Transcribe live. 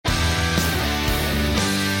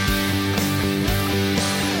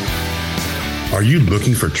Are you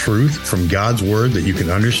looking for truth from God's Word that you can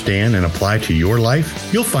understand and apply to your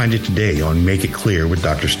life? You'll find it today on Make It Clear with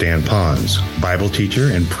Dr. Stan Ponz, Bible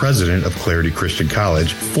teacher and president of Clarity Christian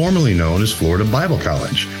College, formerly known as Florida Bible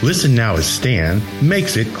College. Listen now as Stan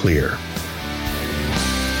makes it clear.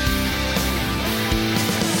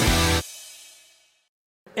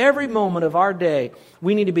 Every moment of our day,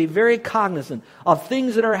 we need to be very cognizant of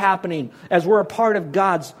things that are happening as we're a part of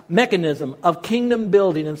God's mechanism of kingdom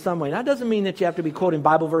building in some way. That doesn't mean that you have to be quoting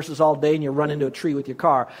Bible verses all day and you run into a tree with your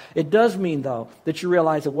car. It does mean, though, that you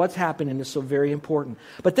realize that what's happening is so very important.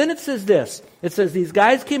 But then it says this. It says these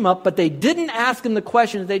guys came up, but they didn't ask him the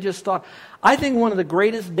questions. They just thought. I think one of the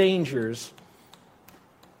greatest dangers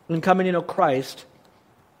in coming to know Christ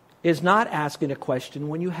is not asking a question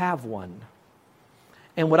when you have one.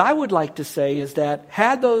 And what I would like to say is that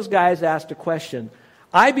had those guys asked a question,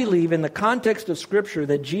 I believe in the context of Scripture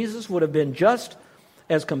that Jesus would have been just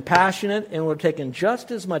as compassionate and would have taken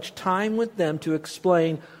just as much time with them to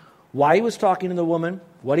explain why he was talking to the woman,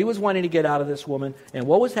 what he was wanting to get out of this woman, and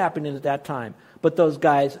what was happening at that time. But those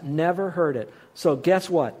guys never heard it. So guess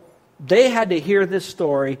what? They had to hear this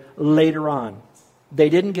story later on. They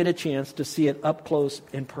didn't get a chance to see it up close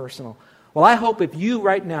and personal. Well, I hope if you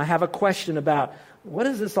right now have a question about what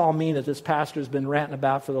does this all mean that this pastor's been ranting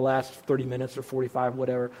about for the last 30 minutes or 45,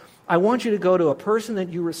 whatever, I want you to go to a person that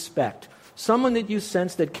you respect, someone that you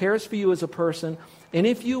sense that cares for you as a person, and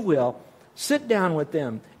if you will, sit down with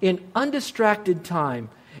them in undistracted time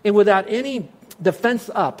and without any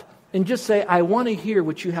defense up and just say, I want to hear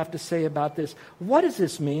what you have to say about this. What does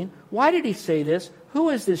this mean? Why did he say this?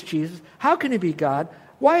 Who is this Jesus? How can he be God?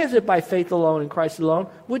 Why is it by faith alone in Christ alone?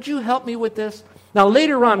 Would you help me with this? Now,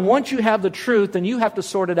 later on, once you have the truth, then you have to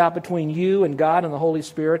sort it out between you and God and the Holy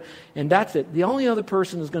Spirit, and that's it. The only other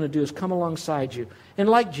person is going to do is come alongside you. And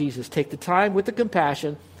like Jesus, take the time with the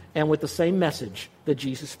compassion and with the same message that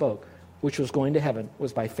Jesus spoke, which was going to heaven,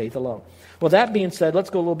 was by faith alone. Well, that being said, let's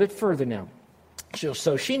go a little bit further now.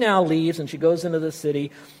 So she now leaves and she goes into the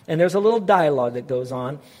city, and there's a little dialogue that goes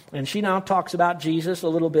on, and she now talks about Jesus a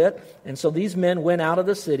little bit. And so these men went out of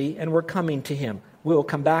the city and were coming to him. We will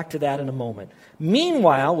come back to that in a moment.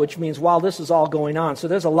 Meanwhile, which means while this is all going on, so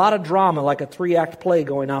there's a lot of drama, like a 3-act play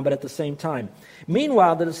going on, but at the same time.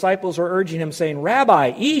 Meanwhile, the disciples are urging him, saying,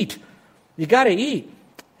 Rabbi, eat. You got to eat.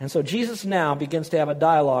 And so Jesus now begins to have a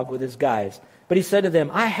dialogue with his guys. But he said to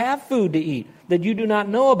them, I have food to eat that you do not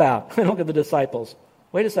know about. Look at the disciples.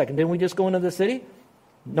 Wait a second, didn't we just go into the city?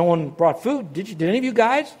 No one brought food. Did any of you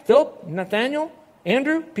guys? Philip, Nathaniel,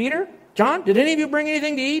 Andrew, Peter, John? Did any of you bring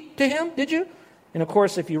anything to eat to him? Did you? And of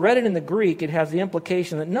course, if you read it in the Greek, it has the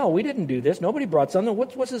implication that, no, we didn't do this. Nobody brought something.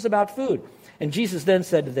 What's this about food? And Jesus then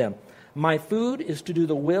said to them, my food is to do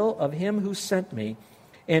the will of him who sent me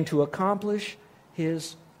and to accomplish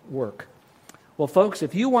his work. Well, folks,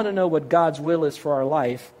 if you want to know what God's will is for our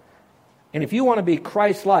life, and if you want to be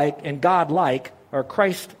Christ-like and God-like, or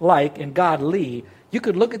Christ-like and godly, you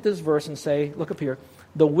could look at this verse and say, look up here,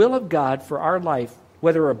 the will of God for our life,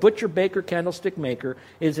 whether a butcher, baker, candlestick maker,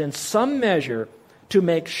 is in some measure to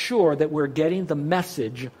make sure that we're getting the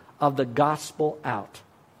message of the gospel out.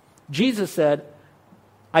 Jesus said,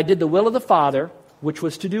 I did the will of the Father, which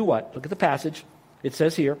was to do what? Look at the passage. It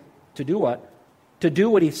says here, to do what? To do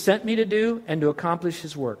what he sent me to do and to accomplish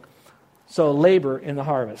his work. So labor in the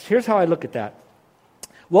harvest. Here's how I look at that.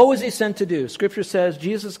 What was he sent to do? Scripture says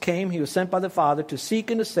Jesus came, he was sent by the Father to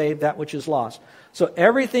seek and to save that which is lost. So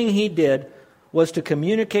everything he did was to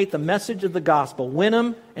communicate the message of the gospel. Win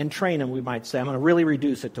them and train them, we might say. I'm going to really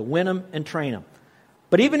reduce it to win them and train them.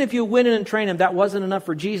 But even if you win and train him, that wasn't enough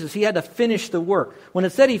for Jesus. He had to finish the work. When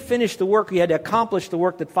it said he finished the work, he had to accomplish the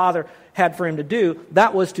work that Father had for him to do.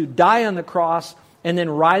 That was to die on the cross and then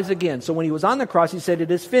rise again. So when he was on the cross, he said,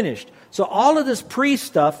 it is finished. So all of this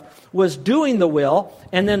pre-stuff was doing the will,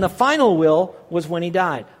 and then the final will was when he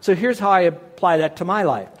died. So here's how I apply that to my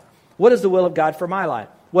life. What is the will of God for my life?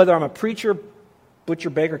 Whether I'm a preacher,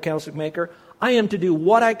 butcher, baker, candlestick maker, I am to do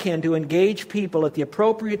what I can to engage people at the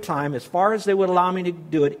appropriate time, as far as they would allow me to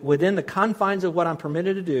do it, within the confines of what I'm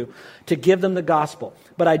permitted to do, to give them the gospel.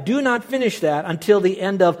 But I do not finish that until the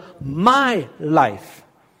end of my life,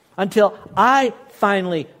 until I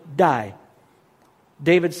finally die.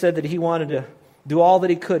 David said that he wanted to do all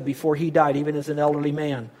that he could before he died, even as an elderly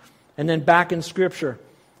man. And then back in Scripture,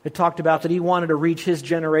 it talked about that he wanted to reach his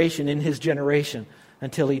generation in his generation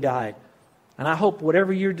until he died. And I hope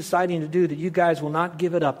whatever you're deciding to do, that you guys will not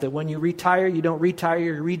give it up, that when you retire, you don't retire,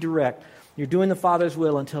 you redirect. You're doing the Father's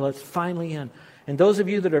will until it's finally in. And those of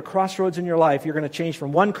you that are crossroads in your life, you're going to change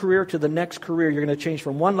from one career to the next career. You're going to change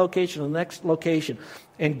from one location to the next location.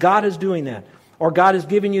 And God is doing that. or God has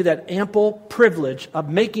given you that ample privilege of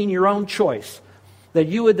making your own choice, that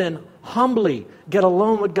you would then humbly get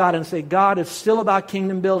alone with God and say, God, it's still about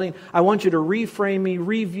kingdom building. I want you to reframe me,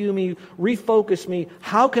 review me, refocus me.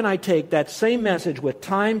 How can I take that same message with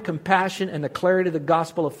time, compassion, and the clarity of the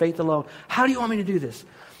gospel of faith alone? How do you want me to do this?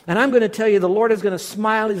 And I'm going to tell you, the Lord is going to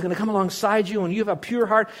smile. He's going to come alongside you, and you have a pure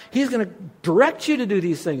heart. He's going to direct you to do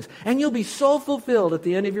these things. And you'll be so fulfilled at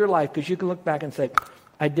the end of your life because you can look back and say,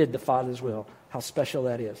 I did the Father's will. How special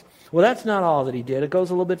that is. Well, that's not all that he did. It goes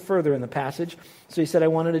a little bit further in the passage. So he said, I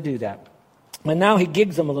wanted to do that. And now he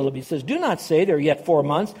gigs them a little bit. He says, do not say there are yet 4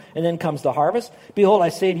 months, and then comes the harvest. Behold, I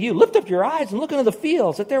say to you, lift up your eyes and look into the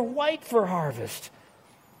fields, that they're white for harvest.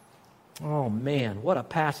 Oh, man, what a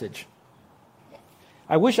passage.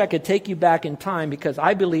 I wish I could take you back in time, because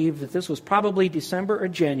I believe that this was probably December or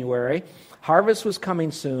January. Harvest was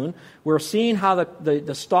coming soon. We're seeing how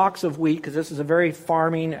the stalks of wheat, because this is a very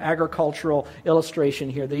farming, agricultural illustration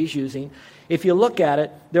here that he's using. If you look at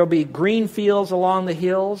it, there'll be green fields along the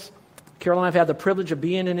hills. Carol and I have had the privilege of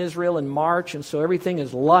being in Israel in March, and so everything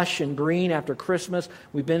is lush and green after Christmas.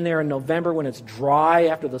 We've been there in November when it's dry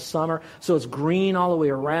after the summer, so it's green all the way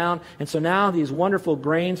around. And so now these wonderful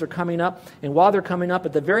grains are coming up, and while they're coming up,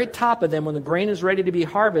 at the very top of them, when the grain is ready to be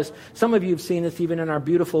harvested, some of you have seen this even in our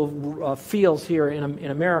beautiful fields here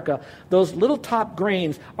in America, those little top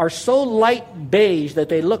grains are so light beige that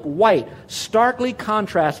they look white, starkly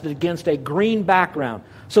contrasted against a green background.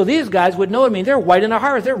 So these guys would know what I mean. They're white in the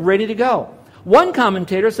harvest. They're ready to go. One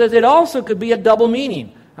commentator says it also could be a double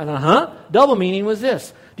meaning. I thought, double meaning was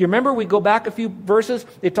this. Do you remember we go back a few verses?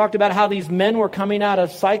 They talked about how these men were coming out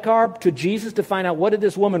of Sychar to Jesus to find out what did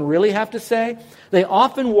this woman really have to say. They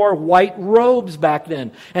often wore white robes back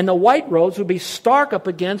then. And the white robes would be stark up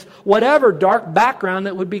against whatever dark background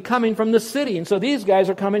that would be coming from the city. And so these guys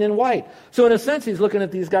are coming in white. So in a sense, he's looking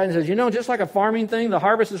at these guys and says, just like a farming thing, the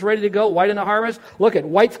harvest is ready to go, white in the harvest. Look at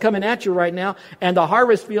white's coming at you right now, and the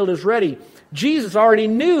harvest field is ready. Jesus already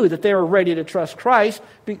knew that they were ready to trust Christ.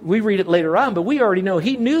 We read it later on, but we already know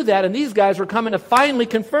he knew that, and these guys were coming to finally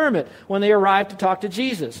confirm it when they arrived to talk to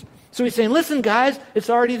Jesus. So he's saying, listen, guys, it's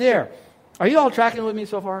already there. Are you all tracking with me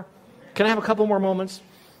so far? Can I have a couple more moments?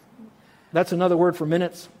 That's another word for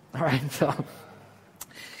minutes. All right, so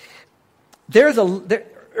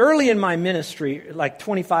early in my ministry, like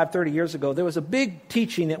 25, 30 years ago, there was a big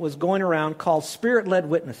teaching that was going around called Spirit-led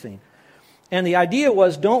witnessing. And the idea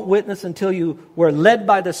was, don't witness until you were led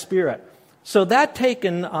by the Spirit. So that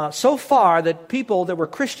taken so far that people that were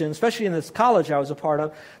Christians, especially in this college I was a part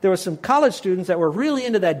of, there were some college students that were really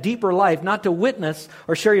into that deeper life, not to witness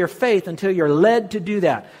or share your faith until you're led to do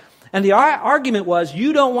that. And the argument was,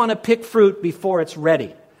 you don't want to pick fruit before it's ready.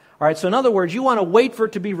 All right, so in other words, you want to wait for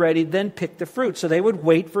it to be ready, then pick the fruit. So they would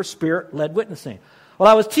wait for Spirit-led witnessing. Well,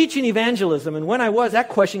 I was teaching evangelism, and when I was, that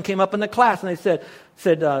question came up in the class, and they said,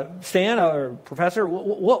 Stan, or Professor,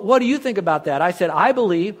 what do you think about that? I said, I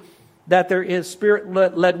believe that there is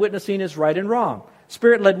Spirit-led witnessing is right and wrong.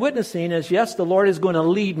 Spirit-led witnessing is, yes, the Lord is going to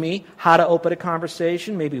lead me how to open a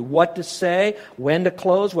conversation, maybe what to say, when to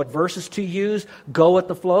close, what verses to use, go with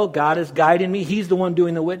the flow. God is guiding me. He's the one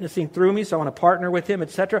doing the witnessing through me, so I want to partner with Him,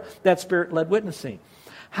 etc. That's Spirit-led witnessing.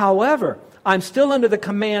 However, I'm still under the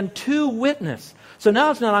command to witness. So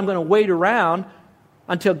now it's not I'm going to wait around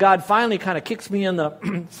until God finally kind of kicks me in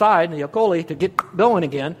the side, in the Yokoli, to get going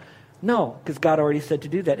again. No, because God already said to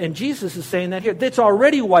do that. And Jesus is saying that here. It's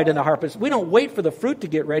already white in the harvest. We don't wait for the fruit to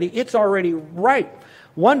get ready. It's already ripe.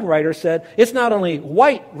 One writer said, it's not only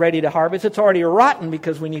white ready to harvest, it's already rotten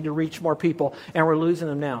because we need to reach more people, and we're losing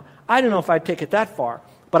them now. I don't know if I'd take it that far,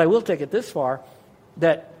 but I will take it this far,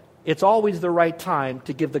 that it's always the right time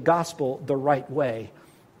to give the gospel the right way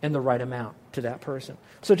and the right amount to that person.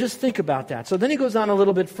 So just think about that. So then he goes on a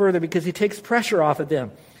little bit further because he takes pressure off of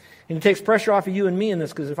them. And he takes pressure off of you and me in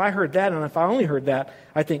this, because if I heard that, and if I only heard that,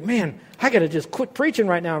 I think, man, I got to just quit preaching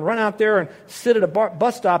right now and run out there and sit at a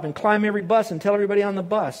bus stop and climb every bus and tell everybody on the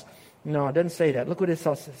bus. No, it doesn't say that. Look what it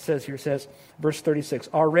says here. It says, verse 36,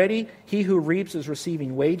 already he who reaps is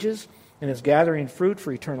receiving wages and is gathering fruit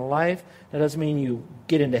for eternal life. That doesn't mean you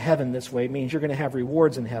get into heaven this way. It means you're going to have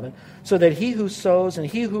rewards in heaven. So that he who sows and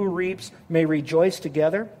he who reaps may rejoice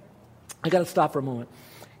together. I got to stop for a moment.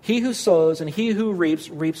 He who sows and he who reaps,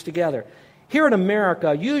 reaps together. Here in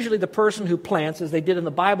America, usually the person who plants, as they did in the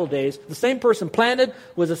Bible days, the same person planted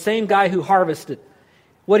was the same guy who harvested.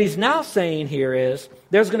 What he's now saying here is,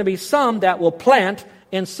 there's going to be some that will plant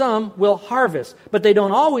and some will harvest. But they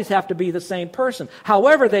don't always have to be the same person.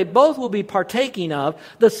 However, they both will be partaking of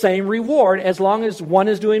the same reward as long as one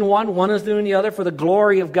is doing one is doing the other for the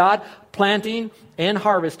glory of God. planting and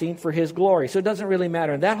harvesting for His glory. So it doesn't really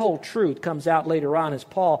matter. And that whole truth comes out later on as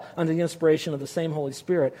Paul, under the inspiration of the same Holy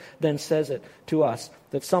Spirit, then says it to us,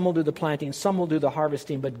 that some will do the planting, some will do the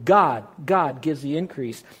harvesting, but God gives the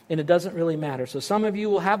increase, and it doesn't really matter. So some of you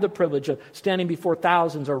will have the privilege of standing before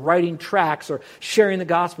thousands or writing tracts or sharing the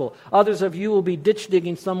gospel. Others of you will be ditch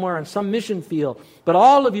digging somewhere on some mission field, but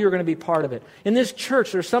all of you are going to be part of it. In this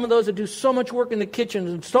church, there's some of those that do so much work in the kitchen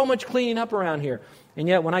and so much cleaning up around here. And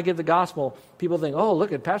yet, when I give the gospel, people think, oh,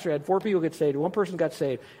 look at Pastor had 4 people get saved, 1 person got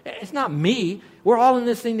saved. It's not me. We're all in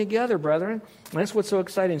this thing together, brethren. And that's what's so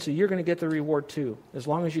exciting. So you're going to get the reward too, as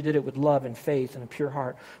long as you did it with love and faith and a pure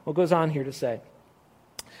heart. What goes on here to say?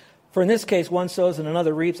 For in this case, one sows and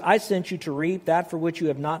another reaps. I sent you to reap that for which you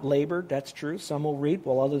have not labored. That's true. Some will reap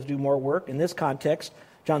while others do more work. In this context,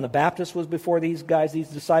 John the Baptist was before these guys, these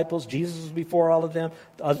disciples. Jesus was before all of them.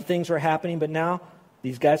 Other things were happening, but now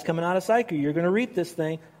these guys coming out of Sychar, you're going to reap this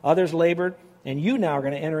thing. Others labored, and you now are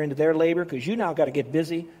going to enter into their labor because you now got to get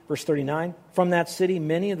busy. Verse 39, from that city,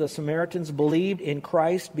 many of the Samaritans believed in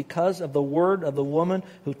Christ because of the word of the woman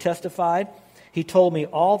who testified. He told me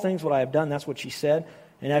all things what I have done. That's what she said.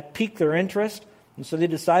 And that piqued their interest. And so they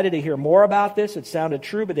decided to hear more about this. It sounded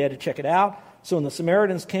true, but they had to check it out. So when the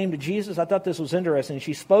Samaritans came to Jesus, I thought this was interesting.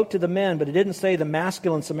 She spoke to the men, but it didn't say the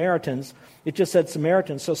masculine Samaritans. It just said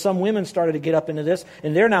Samaritans. So some women started to get up into this,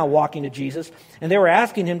 and they're now walking to Jesus, and they were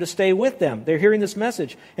asking him to stay with them. They're hearing this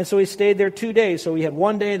message. And so he stayed there 2 days. So he had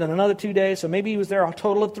 1 day, then another 2 days. So maybe he was there a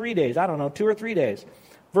total of 3 days. I don't know, 2 or 3 days.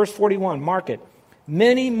 Verse 41, mark it.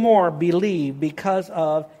 Many more believed because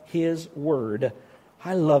of his word.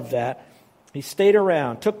 I love that. He stayed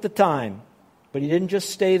around, took the time. But he didn't just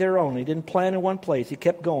stay there only. He didn't plan in one place. He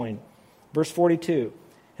kept going. Verse 42,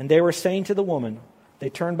 and they were saying to the woman, they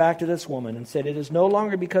turned back to this woman and said, it is no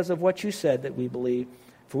longer because of what you said that we believe,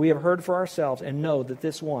 for we have heard for ourselves and know that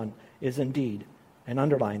this one is indeed, and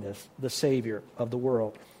underline this, the Savior of the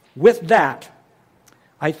world. With that,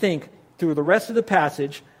 I think through the rest of the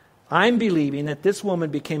passage, I'm believing that this woman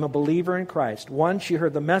became a believer in Christ. One, she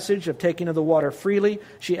heard the message of taking of the water freely.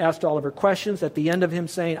 She asked all of her questions. At the end of him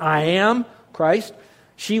saying, I am Christ,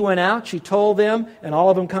 she went out, she told them, and all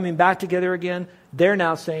of them coming back together again, they're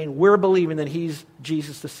now saying, we're believing that He's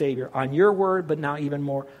Jesus the Savior, on your word, but now even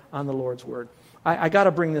more on the Lord's word. I got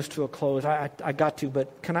to bring this to a close. I got to,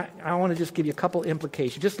 but I want to just give you a couple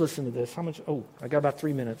implications. Just listen to this. I got about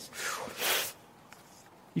 3 minutes.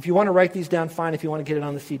 If you want to write these down, fine. If you want to get it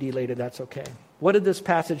on the CD later, that's okay. What did this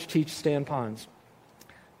passage teach Stan Ponz?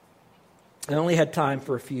 I only had time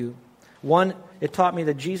for a few. One, it taught me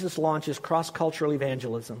that Jesus launches cross-cultural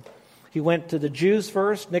evangelism. He went to the Jews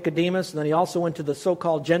first, Nicodemus, and then he also went to the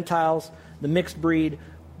so-called Gentiles, the mixed breed,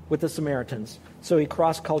 with the Samaritans. So he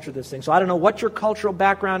cross-cultured this thing. So I don't know what your cultural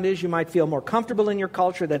background is. You might feel more comfortable in your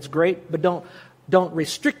culture. That's great, but don't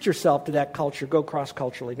restrict yourself to that culture. Go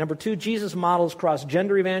cross-culturally. Number 2, Jesus models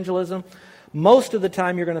cross-gender evangelism. Most of the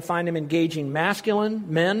time you're going to find him engaging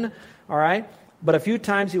masculine men, all right? But a few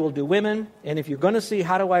times he will do women. And if you're going to see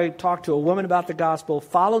how do I talk to a woman about the gospel,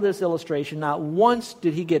 follow this illustration. Not once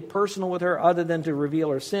did he get personal with her other than to reveal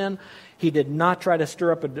her sin. He did not try to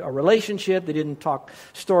stir up a relationship. They didn't talk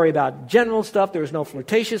story about general stuff. There was no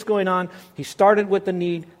flirtatious going on. He started with the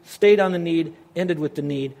need, stayed on the need, ended with the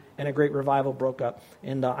need, and a great revival broke up.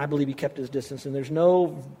 And I believe he kept his distance. And there's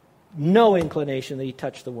no inclination that he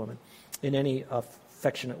touched the woman in any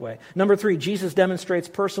affectionate way. Number 3, Jesus demonstrates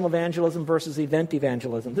personal evangelism versus event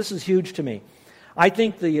evangelism. This is huge to me. I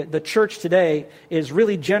think the church today is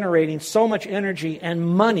really generating so much energy and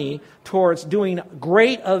money towards doing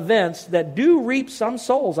great events that do reap some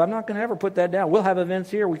souls. I'm not going to ever put that down. We'll have events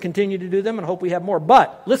here. We continue to do them and hope we have more.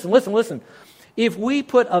 But listen. If we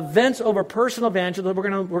put events over personal evangelism,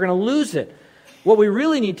 we're going to lose it. What we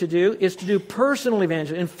really need to do is to do personal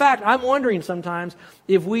evangelism. In fact, I'm wondering sometimes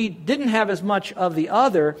if we didn't have as much of the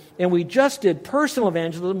other and we just did personal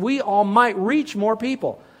evangelism, we all might reach more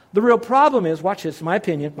people. The real problem is, watch this, my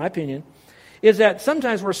opinion, is that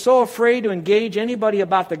sometimes we're so afraid to engage anybody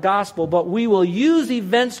about the gospel, but we will use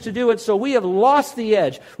events to do it, so we have lost the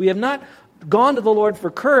edge. We have not gone to the Lord for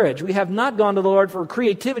courage. We have not gone to the Lord for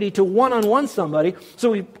creativity to one-on-one somebody,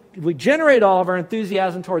 so we generate all of our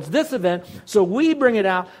enthusiasm towards this event, so we bring it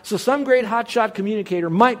out, so some great hotshot communicator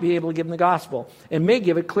might be able to give them the gospel, and may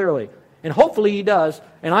give it clearly. And hopefully he does,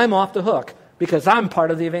 and I'm off the hook, because I'm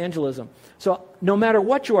part of the evangelism. So no matter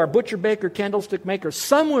what you are, butcher, baker, candlestick maker,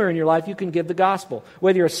 somewhere in your life you can give the gospel.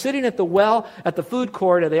 Whether you're sitting at the well, at the food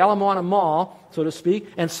court, at the Ala Moana Mall, so to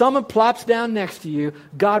speak, and someone plops down next to you,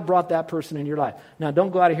 God brought that person in your life. Now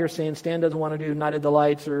don't go out of here saying Stan doesn't want to do Night of the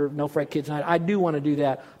Lights or No Fret Kids Night. I do want to do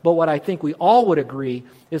that. But what I think we all would agree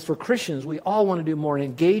is for Christians, we all want to do more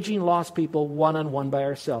engaging lost people one-on-one by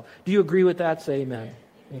ourselves. Do you agree with that? Say amen.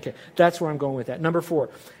 Okay, that's where I'm going with that. Number 4.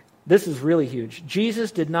 This is really huge.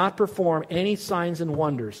 Jesus did not perform any signs and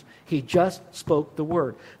wonders. He just spoke the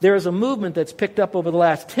word. There is a movement that's picked up over the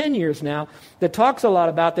last 10 years now that talks a lot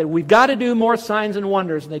about that we've got to do more signs and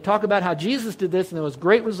wonders. And they talk about how Jesus did this and there was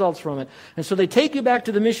great results from it. And so they take you back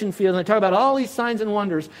to the mission field and they talk about all these signs and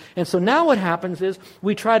wonders. And so now what happens is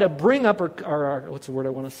we try to bring up our what's the word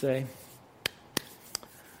I want to say?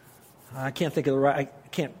 I can't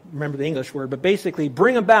remember the English word, but basically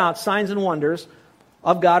bring about signs and wonders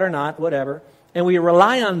of God or not, whatever. And we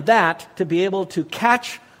rely on that to be able to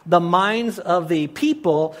catch the minds of the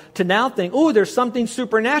people to now think, oh, there's something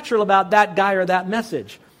supernatural about that guy or that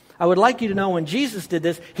message. I would like you to know when Jesus did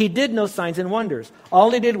this, he did no signs and wonders. All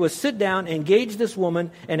he did was sit down, engage this woman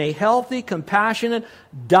in a healthy, compassionate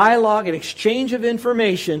dialogue, an exchange of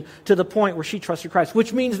information to the point where she trusted Christ,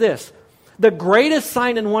 which means this. The greatest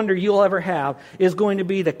sign and wonder you'll ever have is going to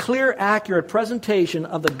be the clear, accurate presentation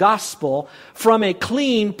of the gospel from a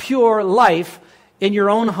clean, pure life in your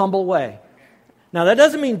own humble way. Now, that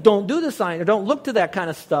doesn't mean don't do the sign or don't look to that kind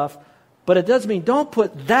of stuff, but it does mean don't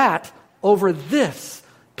put that over this.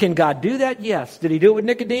 Can God do that? Yes. Did he do it with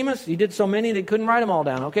Nicodemus? He did so many they couldn't write them all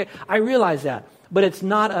down. Okay, I realize that. But it's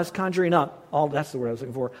not us conjuring up, that's the word I was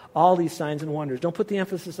looking for, all these signs and wonders. Don't put the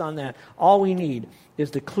emphasis on that. All we need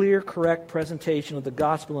is the clear, correct presentation of the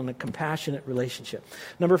gospel in a compassionate relationship.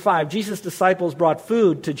 Number 5, Jesus' disciples brought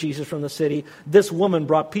food to Jesus from the city. This woman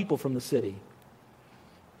brought people from the city.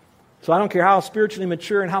 So I don't care how spiritually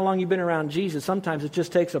mature and how long you've been around Jesus. Sometimes it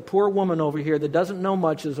just takes a poor woman over here that doesn't know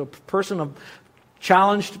much, is a person of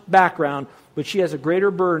challenged background, but she has a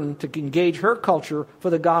greater burden to engage her culture for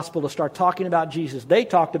the gospel, to start talking about Jesus. They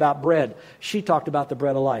talked about bread. She talked about the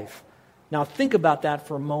bread of life. Now think about that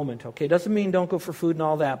for a moment, okay? Doesn't mean don't go for food and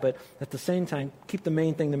all that, but at the same time, keep the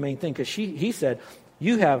main thing, because he said,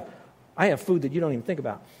 I have food that you don't even think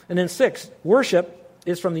about. And then 6, worship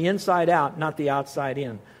is from the inside out, not the outside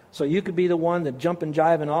in. So you could be the one that jump and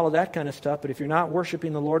jive and all of that kind of stuff, but if you're not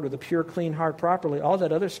worshiping the Lord with a pure, clean heart properly, all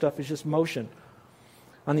that other stuff is just motion.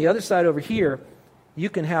 On the other side over here, you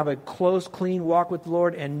can have a close, clean walk with the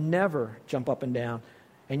Lord and never jump up and down.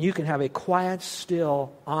 And you can have a quiet,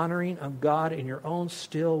 still honoring of God in your own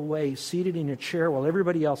still way, seated in your chair while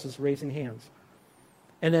everybody else is raising hands.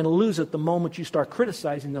 And then lose it the moment you start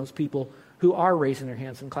criticizing those people who are raising their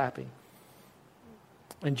hands and clapping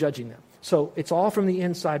and judging them. So it's all from the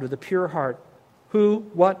inside with a pure heart. Who,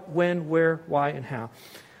 what, when, where, why, and how.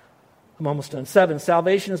 I'm almost done. 7,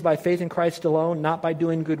 salvation is by faith in Christ alone, not by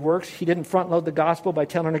doing good works. He didn't front load the gospel by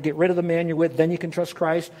telling her, get rid of the man you're with, then you can trust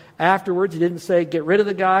Christ. Afterwards, he didn't say, get rid of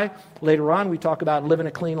the guy. Later on, we talk about living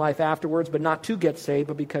a clean life afterwards, but not to get saved,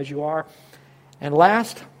 but because you are. And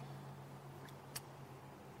last,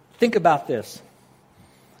 think about this.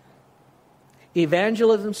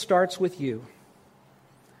 Evangelism starts with you,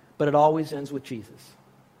 but it always ends with Jesus.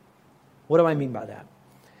 What do I mean by that?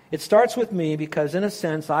 It starts with me because, in a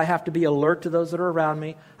sense, I have to be alert to those that are around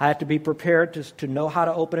me. I have to be prepared to know how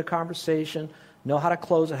to open a conversation, know how to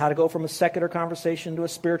close it, how to go from a secular conversation to a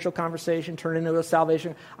spiritual conversation, turn into a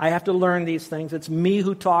salvation. I have to learn these things. It's me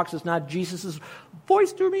who talks. It's not Jesus'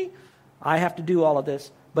 voice through me. I have to do all of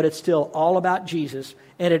this, but it's still all about Jesus,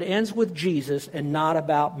 and it ends with Jesus and not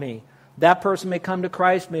about me. That person may come to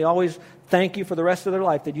Christ, may always thank you for the rest of their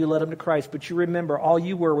life that you led them to Christ, but you remember all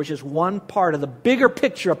you were was just one part of the bigger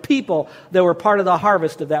picture of people that were part of the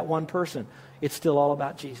harvest of that one person. It's still all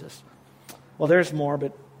about Jesus. Well, there's more,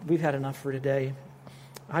 but we've had enough for today.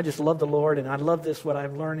 I just love the Lord, and I love this, what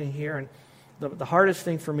I'm learning here, and the hardest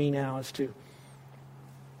thing for me now is to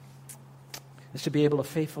be able to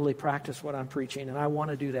faithfully practice what I'm preaching, and I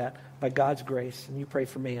want to do that by God's grace, and you pray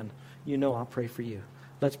for me, and you know I'll pray for you.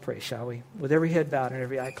 Let's pray, shall we? With every head bowed and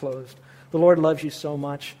every eye closed. The Lord loves you so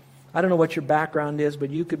much. I don't know what your background is,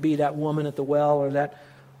 but you could be that woman at the well or that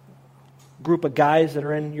group of guys that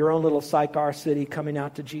are in your own little Sychar city coming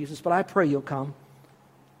out to Jesus. But I pray you'll come.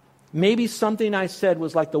 Maybe something I said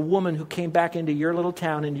was like the woman who came back into your little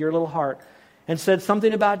town, into your little heart, and said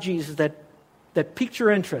something about Jesus that piqued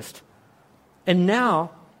your interest. And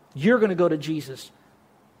now you're going to go to Jesus.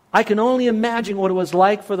 I can only imagine what it was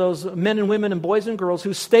like for those men and women and boys and girls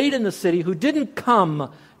who stayed in the city, who didn't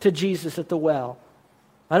come to Jesus at the well.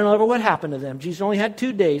 I don't know ever what happened to them. Jesus only had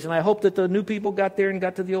 2 days, and I hope that the new people got there and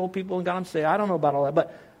got to the old people and got them saved. I don't know about all that,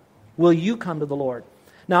 but will you come to the Lord?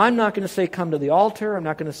 Now, I'm not going to say come to the altar. I'm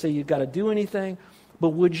not going to say you've got to do anything,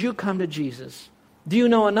 but would you come to Jesus? Do you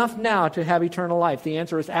know enough now to have eternal life? The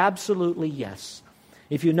answer is absolutely yes.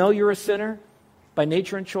 If you know you're a sinner by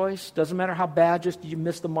nature and choice, doesn't matter how bad, just you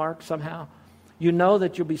missed the mark somehow. You know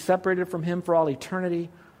that you'll be separated from Him for all eternity,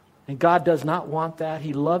 and God does not want that.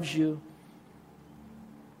 He loves you.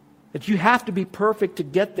 That you have to be perfect to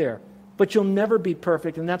get there, but you'll never be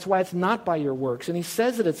perfect, and that's why it's not by your works. And He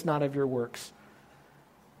says that it's not of your works.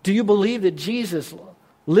 Do you believe that Jesus,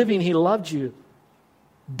 living, He loved you?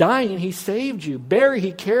 Dying, He saved you. Buried,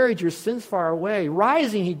 He carried your sins far away.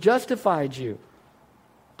 Rising, He justified you.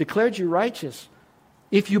 Declared you righteous.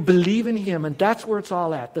 If you believe in Him, and that's where it's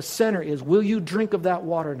all at, the center is, will you drink of that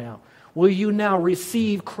water now? Will you now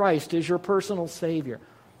receive Christ as your personal Savior?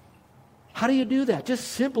 How do you do that? Just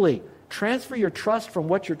simply transfer your trust from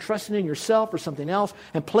what you're trusting in yourself or something else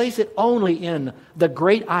and place it only in the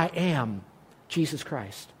great I am, Jesus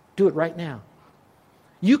Christ. Do it right now.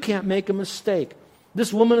 You can't make a mistake.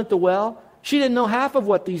 This woman at the well, she didn't know half of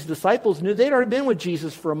what these disciples knew. They'd already been with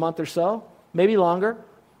Jesus for a month or so, maybe longer.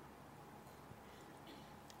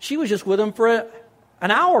 She was just with Him for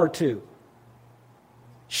an hour or two.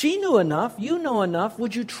 She knew enough. You know enough.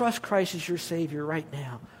 Would you trust Christ as your Savior right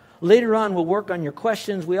now? Later on, we'll work on your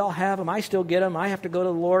questions. We all have them. I still get them. I have to go to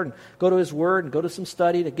the Lord and go to His Word and go to some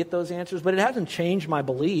study to get those answers. But it hasn't changed my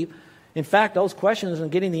belief. In fact, those questions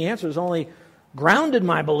and getting the answers only grounded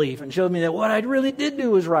my belief and showed me that what I really did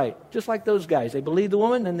do was right. Just like those guys. They believed the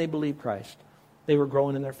woman and they believed Christ. They were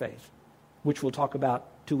growing in their faith, which we'll talk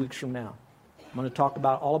about 2 weeks from now. I'm going to talk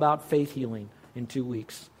all about faith healing in 2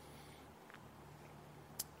 weeks.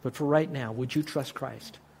 But for right now, would you trust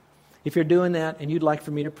Christ? If you're doing that and you'd like for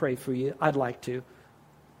me to pray for you, I'd like to.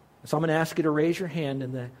 So I'm going to ask you to raise your hand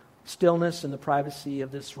in the stillness and the privacy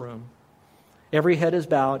of this room. Every head is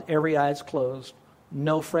bowed, every eye is closed.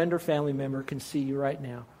 No friend or family member can see you right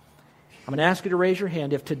now. I'm going to ask you to raise your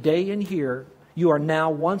hand if today and here you are now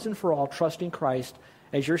once and for all trusting Christ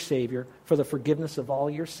as your Savior for the forgiveness of all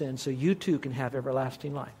your sins so you too can have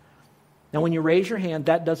everlasting life. Now when you raise your hand,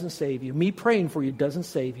 that doesn't save you. Me praying for you doesn't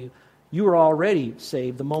save you. You were already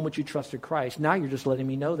saved the moment you trusted Christ. Now you're just letting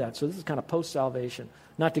me know that. So this is kind of post-salvation.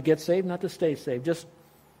 Not to get saved, not to stay saved, just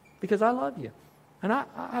because I love you. And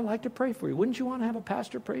I like to pray for you. Wouldn't you want to have a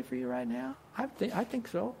pastor pray for you right now? I think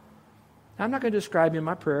so. I'm not going to describe you in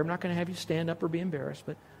my prayer. I'm not going to have you stand up or be embarrassed,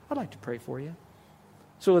 but I'd like to pray for you.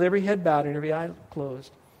 So with every head bowed and every eye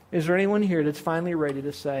closed, is there anyone here that's finally ready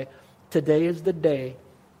to say, today is the day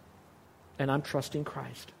and I'm trusting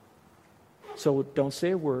Christ? So don't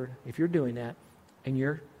say a word. If you're doing that and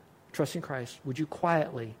you're trusting Christ, would you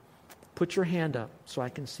quietly put your hand up so I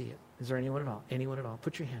can see it? Is there anyone at all? Anyone at all?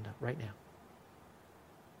 Put your hand up right now.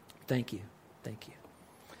 Thank you. Thank you.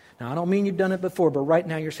 Now, I don't mean you've done it before, but right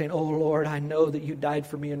now you're saying, oh, Lord, I know that you died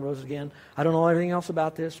for me and rose again. I don't know everything else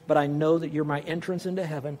about this, but I know that you're my entrance into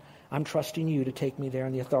heaven. I'm trusting you to take me there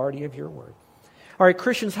in the authority of your word. All right,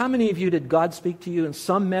 Christians, how many of you did God speak to you in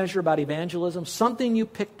some measure about evangelism? Something you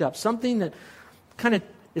picked up, something that kind of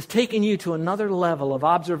is taking you to another level of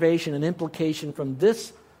observation and implication from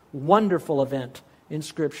this wonderful event in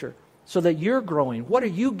Scripture so that you're growing. What are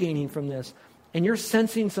you gaining from this? And you're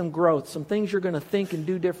sensing some growth, some things you're going to think and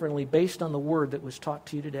do differently based on the word that was taught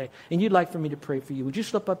to you today. And you'd like for me to pray for you. Would you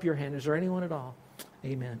slip up your hand? Is there anyone at all?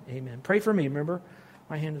 Amen. Amen. Pray for me. Remember,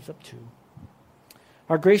 my hand is up too.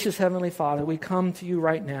 Our gracious Heavenly Father, we come to you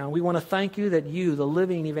right now. We want to thank you that you, the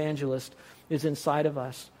living evangelist, is inside of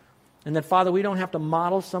us. And that, Father, we don't have to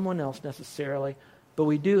model someone else necessarily, but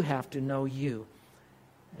we do have to know you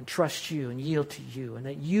and trust you and yield to you. And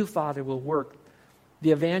that you, Father, will work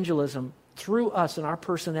the evangelism through us and our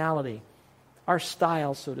personality, our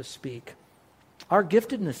style, so to speak, our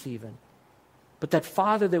giftedness even. But that,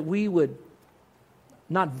 Father, that we would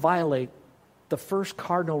not violate the first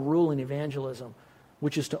cardinal rule in evangelism,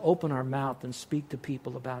 which is to open our mouth and speak to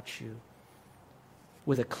people about you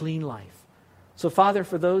with a clean life. So, Father,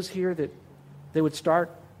 for those here that they would start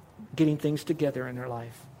getting things together in their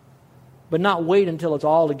life, but not wait until it's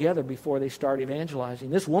all together before they start evangelizing.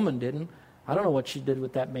 This woman didn't. I don't know what she did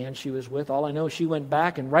with that man she was with. All I know is she went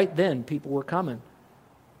back, and right then people were coming.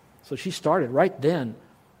 So she started right then.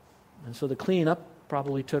 And so the cleaning up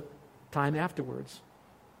probably took time afterwards.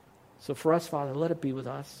 So for us, Father, let it be with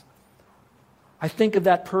us. I think of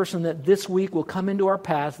that person that this week will come into our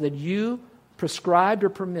path that you prescribed or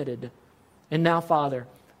permitted. And now, Father,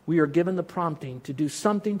 we are given the prompting to do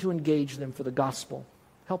something to engage them for the gospel.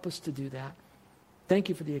 Help us to do that. Thank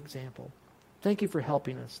you for the example. Thank you for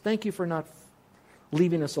helping us. Thank you for not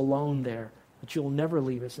leaving us alone there, that you'll never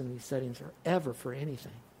leave us in these settings or ever for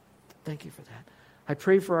anything. Thank you for that. I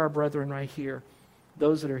pray for our brethren right here,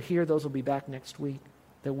 those that are here, those will be back next week,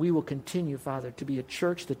 that we will continue, Father, to be a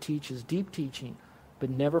church that teaches deep teaching,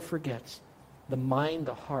 but never forgets the mind,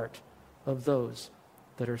 the heart of those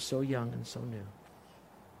that are so young and so new,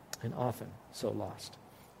 and often so lost.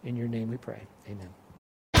 In your name we pray. Amen.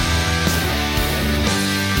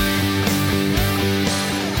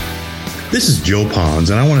 This is Joe Ponz,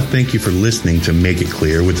 and I want to thank you for listening to Make It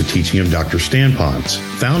Clear with the teaching of Dr. Stan Ponz,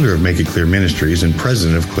 founder of Make It Clear Ministries and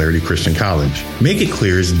president of Clarity Christian College. Make It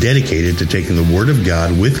Clear is dedicated to taking the Word of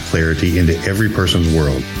God with clarity into every person's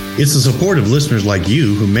world. It's the support of listeners like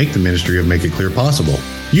you who make the ministry of Make It Clear possible.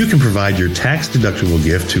 You can provide your tax-deductible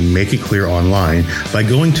gift to Make It Clear online by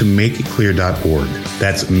going to makeitclear.org.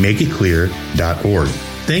 That's makeitclear.org.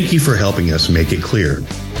 Thank you for helping us make it clear.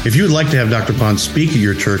 If you would like to have Dr. Ponz speak at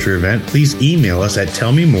your church or event, please email us at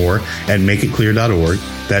tellmemore@makeitclear.org.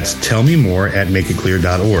 That's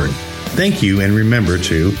tellmemore@makeitclear.org. Thank you, and remember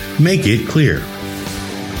to make it clear.